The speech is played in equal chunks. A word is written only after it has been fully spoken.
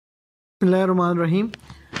Bismillahirrahmanirrahim.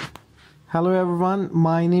 Hello everyone,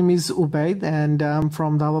 my name is Ubaid and I'm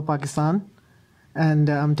from Dahua, Pakistan, and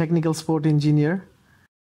I'm technical support engineer.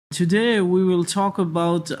 Today we will talk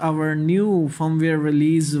about our new firmware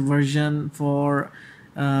release version for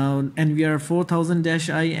NVR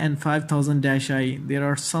 4000-I and 5000-I. There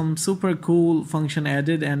are some super cool function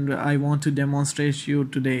added and I want to demonstrate you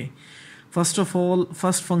today. First of all,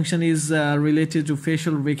 first function is related to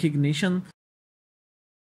facial recognition.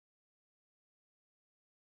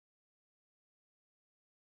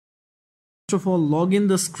 First of all, log in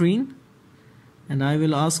the screen and I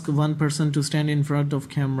will ask one person to stand in front of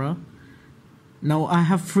camera. Now I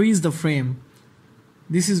have freeze the frame.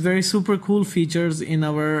 This is very super cool features in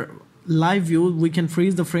our live view. We can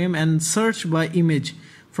freeze the frame and search by image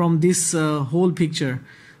from this whole picture.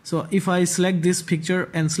 So if I select this picture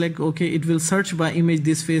and select OK, it will search by image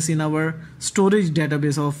this face in our storage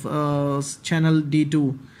database of channel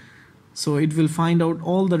D2. So it will find out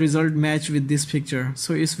all the result match with this picture.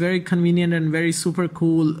 So it's very convenient and very super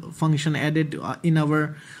cool function added in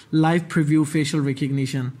our live preview facial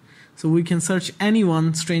recognition. So we can search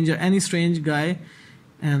anyone, stranger, any strange guy.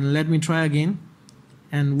 And let me try again.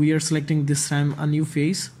 And we are selecting this time a new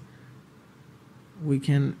face. We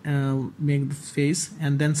can make the face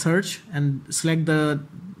and then search and select the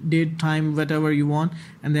date, time, whatever you want.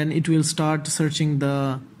 And then it will start searching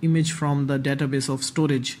the image from the database of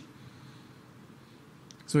storage.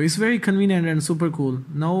 So it's very convenient and super cool.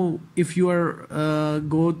 Now, if you are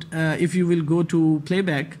if you will go to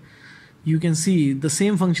Playback, you can see the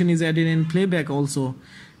same function is added in Playback also.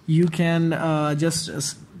 You can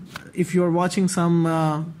if you are watching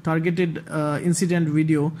some targeted incident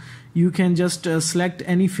video, you can just select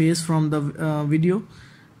any face from the video,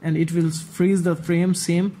 and it will freeze the frame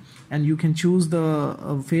same, and you can choose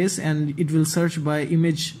the face, and it will search by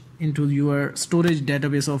image into your storage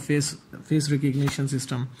database of face recognition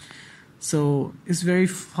system. So it's very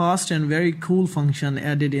fast and very cool function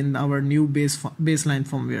added in our new baseline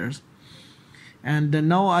firmwares. And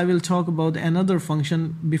now I will talk about another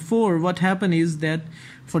function. Before, what happened is that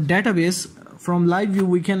for database from live view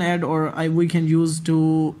we can add, or we can use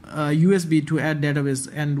to USB to add database,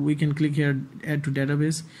 and we can click here add to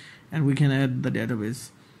database and we can add the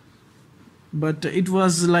database. But it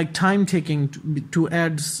was like time taking to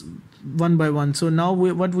add one by one. So now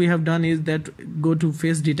what we have done is that go to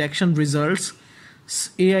face detection results,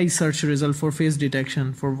 AI search result for face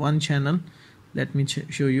detection for one channel. Let me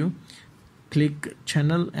show you. Click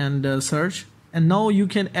channel and search, and now you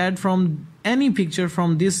can add from any picture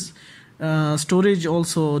from this storage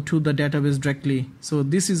also to the database directly. So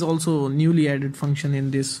this is also newly added function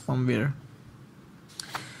in this firmware.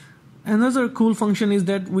 Another cool function is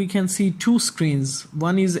that we can see two screens.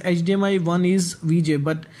 One is HDMI, one is VGA.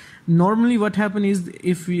 But normally what happens is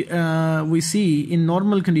if we see in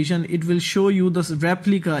normal condition, it will show you this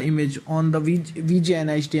replica image on the VGA and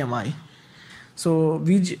HDMI. So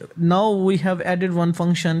now we have added one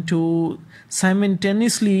function to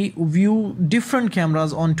simultaneously view different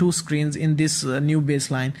cameras on two screens in this new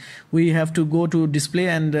baseline. We have to go to display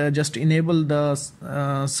and just enable the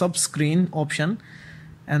sub screen option.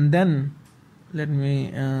 And then let me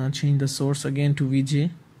change the source again to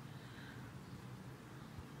VGA.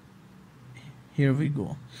 Here we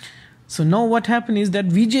go. So now what happened is that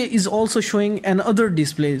VGA is also showing another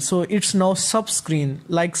display. So it's now sub screen,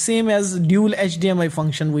 like same as dual HDMI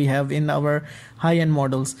function we have in our high-end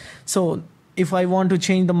models. So if I want to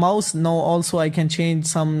change the mouse, now also I can change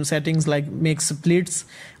some settings like make splits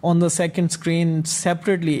on the second screen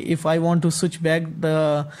separately. If I want to switch back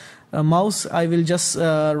the mouse, I will just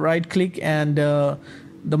right click and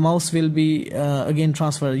the mouse will be again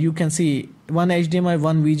transferred. You can see one HDMI,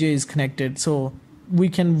 one VGA is connected. So we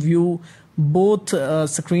can view both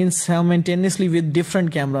screens simultaneously with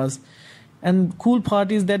different cameras. And cool part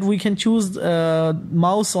is that we can choose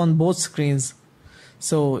mouse on both screens.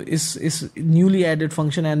 So it's newly added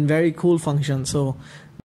function and very cool function. So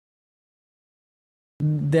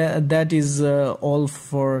that is all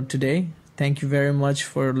for today. Thank you very much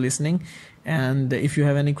for listening. And if you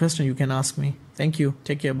have any question, you can ask me. Thank you.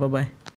 Take care. Bye-bye.